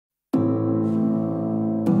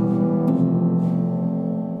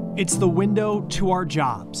It's the window to our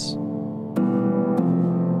jobs,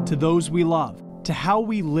 to those we love, to how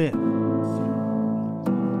we live.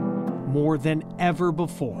 More than ever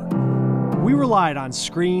before, we relied on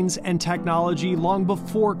screens and technology long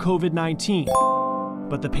before COVID-19,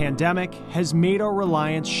 but the pandemic has made our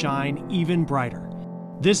reliance shine even brighter.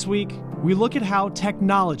 This week, we look at how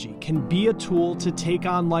technology can be a tool to take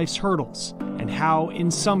on life's hurdles, and how,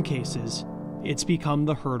 in some cases, it's become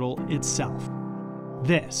the hurdle itself.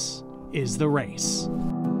 This is The Race.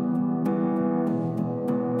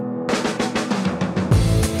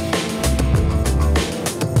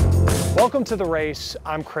 Welcome to The Race.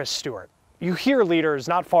 I'm Chris Stewart. You hear leaders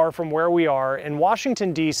not far from where we are in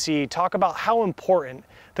Washington, D.C. talk about how important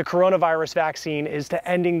the coronavirus vaccine is to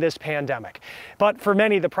ending this pandemic. But for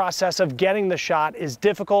many, the process of getting the shot is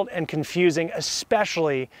difficult and confusing,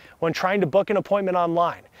 especially when trying to book an appointment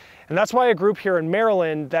online. And that's why a group here in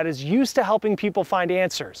Maryland that is used to helping people find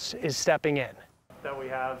answers is stepping in. That we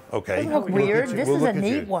have. Okay. Doesn't look weird. This is a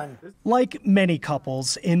neat one. Like many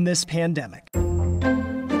couples in this pandemic.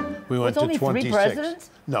 We went to only 26. 3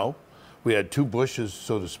 presidents? No. We had 2 Bushes,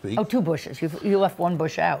 so to speak. Oh, 2 Bushes. You left 1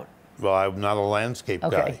 Bush out. Well, I'm not a landscape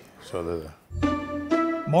guy. So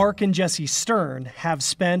Mark and Jesse Stern have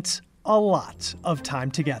spent a lot of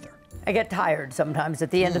time together. I get tired sometimes at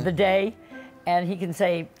the end of the day, and he can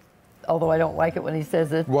say, although I don't like it when he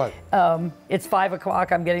says it. What? It's 5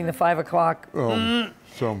 o'clock. I'm getting the 5 o'clock.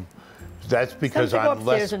 So that's because I'm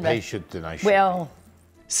less patient than I should. Well,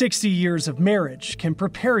 60 years of marriage can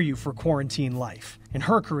prepare you for quarantine life. In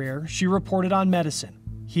her career, she reported on medicine.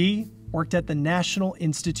 He worked at the National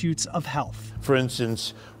Institutes of Health. For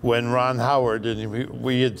instance, when Ron Howard, and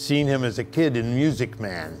we had seen him as a kid in Music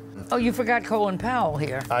Man. oh, you forgot Colin Powell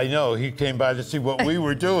here. I know, he came by to see what we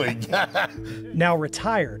were doing. Now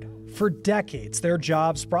retired, for decades, their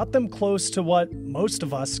jobs brought them close to what most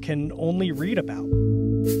of us can only read about.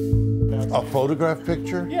 A photograph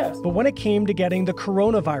picture? Yes. But when it came to getting the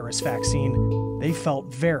coronavirus vaccine, they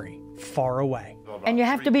felt very far away. And you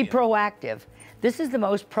have to be proactive. This is the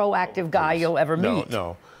most proactive guy you'll ever meet.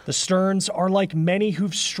 No. The Sterns are like many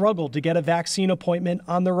who've struggled to get a vaccine appointment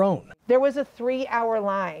on their own. There was a 3-hour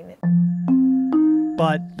line.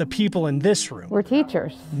 But the people in this room We're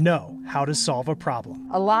teachers. know how to solve a problem.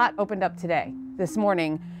 A lot opened up this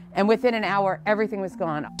morning, and within an hour, everything was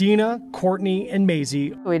gone. Dina, Courtney, and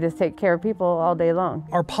Maisie We just take care of people all day long.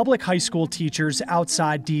 are public high school teachers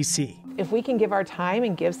outside D.C. If we can give our time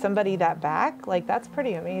and give somebody that back, that's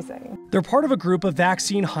pretty amazing. They're part of a group of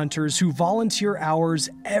vaccine hunters who volunteer hours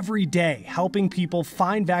every day helping people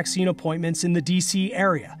find vaccine appointments in the D.C.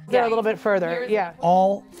 area. They're a little bit further, yeah.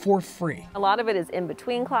 All for free. A lot of it is in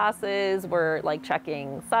between classes. We're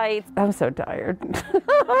checking sites. I'm so tired.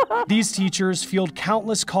 These teachers field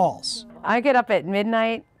countless calls, I get up at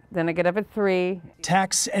midnight, then I get up at 3.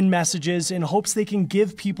 texts, and messages in hopes they can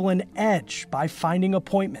give people an edge by finding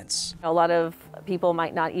appointments, A lot of people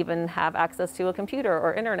might not even have access to a computer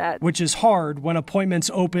or internet. which is hard when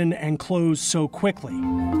appointments open and close so quickly.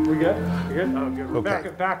 We good? You good? Oh, good. We're Okay.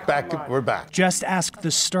 back. We're back. Just ask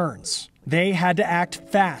the Sterns. They had to act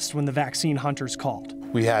fast when the vaccine hunters called.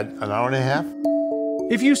 We had an hour and a half.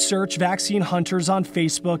 If you search vaccine hunters on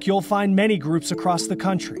Facebook, you'll find many groups across the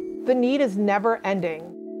country. The need is never ending.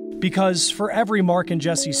 Because for every Mark and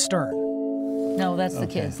Jesse Stern, No, that's the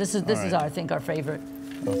kids. This is I think, our favorite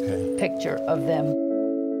picture of them.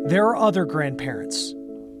 there are other grandparents,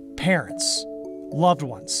 parents, loved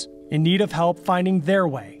ones in need of help finding their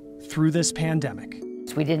way through this pandemic.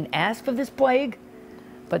 We didn't ask for this plague,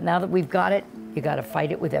 but now that we've got it, you got to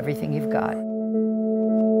fight it with everything you've got.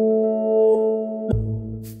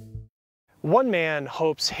 One man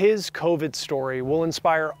hopes his COVID story will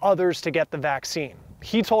inspire others to get the vaccine.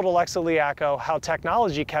 He told Alexa Liacco how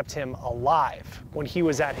technology kept him alive when he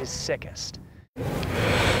was at his sickest.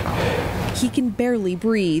 He can barely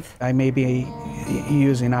breathe. I may be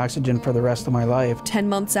using oxygen for the rest of my life. 10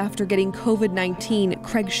 months after getting COVID-19,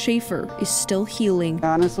 Craig Schaefer is still healing.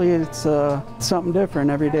 Honestly, it's something different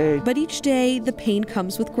every day. But each day, the pain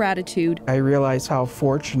comes with gratitude. I realize how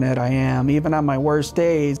fortunate I am, even on my worst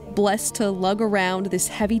days. Blessed to lug around this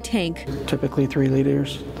heavy tank. Typically 3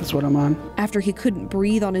 liters, that's what I'm on. After he couldn't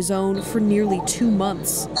breathe on his own for nearly 2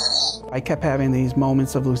 months. I kept having these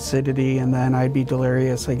moments of lucidity, and then I'd be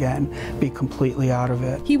delirious again, be completely out of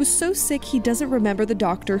it. He was so sick he doesn't remember the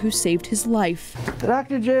doctor who saved his life.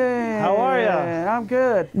 Dr. J, how are you? I'm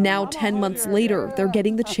good. Now, 10 months later, they're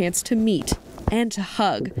getting the chance to meet and to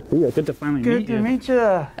hug. Yeah, good to finally Good to meet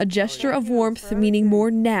you. A gesture of warmth meaning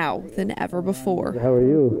more now than ever before. How are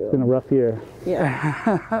you? It's been a rough year.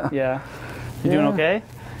 Yeah. Yeah. You doing okay?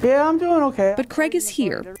 Yeah, I'm doing okay. But Craig is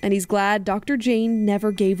here, and he's glad Dr. Jane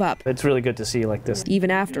never gave up, It's really good to see you like this. even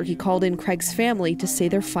after he called in Craig's family to say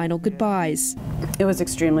their final goodbyes. It was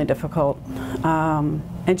extremely difficult, and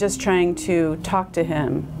just trying to talk to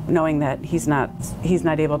him, knowing that he's not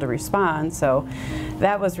able to respond. So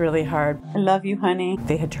that was really hard. I love you, honey.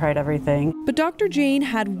 They had tried everything. But Dr. Jane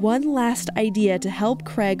had one last idea to help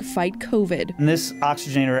Craig fight COVID. And this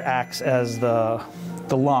oxygenator acts as the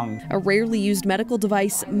lung. A rarely used medical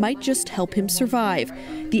device might just help him survive.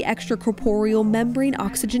 The extracorporeal membrane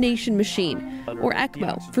oxygenation machine, or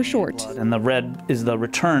ECMO for short. And the red is the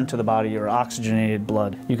return to the body or oxygenated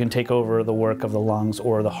blood. You can take over the work of the lungs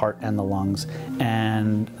or the heart and the lungs.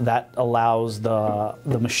 And that allows the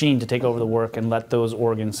machine to take over the work and let those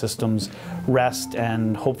organ systems rest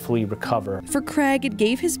and hopefully recover. For Craig, it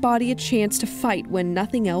gave his body a chance to fight when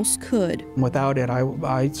nothing else could. Without it,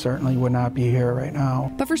 I certainly would not be here right now.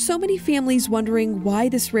 But for so many families wondering why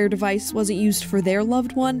this rare device wasn't used for their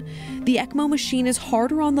loved one, the ECMO machine is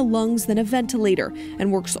harder on the lungs than a ventilator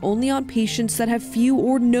and works only on patients that have few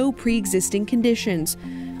or no pre-existing conditions.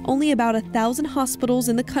 Only about 1,000 hospitals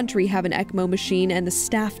in the country have an ECMO machine and the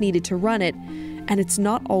staff needed to run it, and it's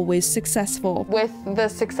not always successful. With the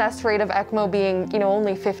success rate of ECMO being,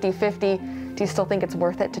 only 50-50, do you still think it's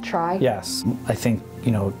worth it to try? Yes, I think,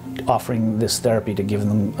 offering this therapy to give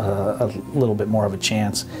them a little bit more of a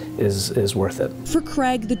chance is worth it. For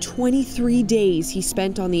Craig, the 23 days he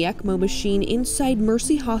spent on the ECMO machine inside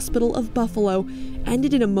Mercy Hospital of Buffalo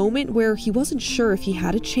ended in a moment where he wasn't sure if he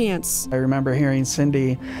had a chance. I remember hearing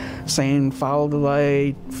Cindy saying, follow the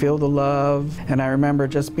light, feel the love. And I remember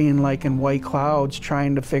just being like in white clouds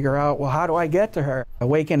trying to figure out, well, how do I get to her?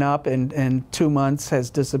 Waking up and 2 months has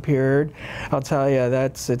disappeared. I'll tell you,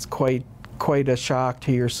 it's quite a shock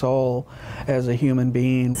to your soul as a human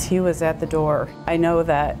being. He was at the door. I know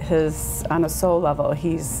that on a soul level,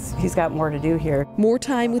 he's got more to do here. More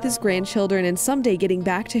time with his grandchildren and someday getting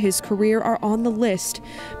back to his career are on the list.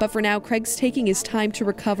 But for now, Craig's taking his time to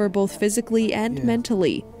recover both physically and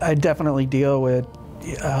mentally. I definitely deal with,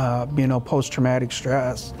 post-traumatic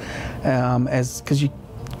stress, because you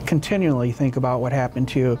continually think about what happened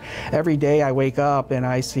to you. Every day I wake up and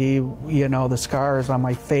I see, the scars on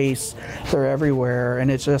my face. They're everywhere, and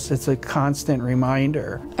it's a constant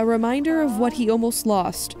reminder. A reminder of what he almost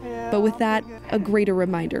lost, but with that, a greater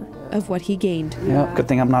reminder of what he gained. Yep. Good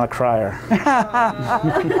thing I'm not a crier.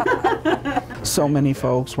 So many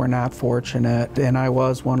folks were not fortunate, and I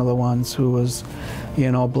was one of the ones who was,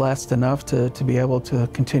 blessed enough to be able to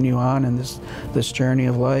continue on in this journey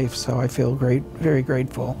of life. So I feel very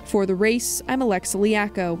grateful. For The Race, I'm Alexa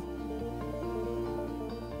Liacco.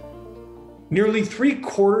 Nearly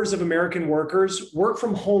 3/4 of American workers work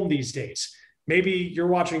from home these days. Maybe you're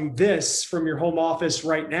watching this from your home office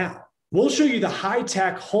right now. We'll show you the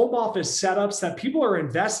high-tech home office setups that people are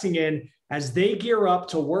investing in as they gear up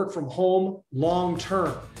to work from home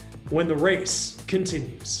long-term when The Race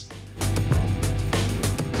continues.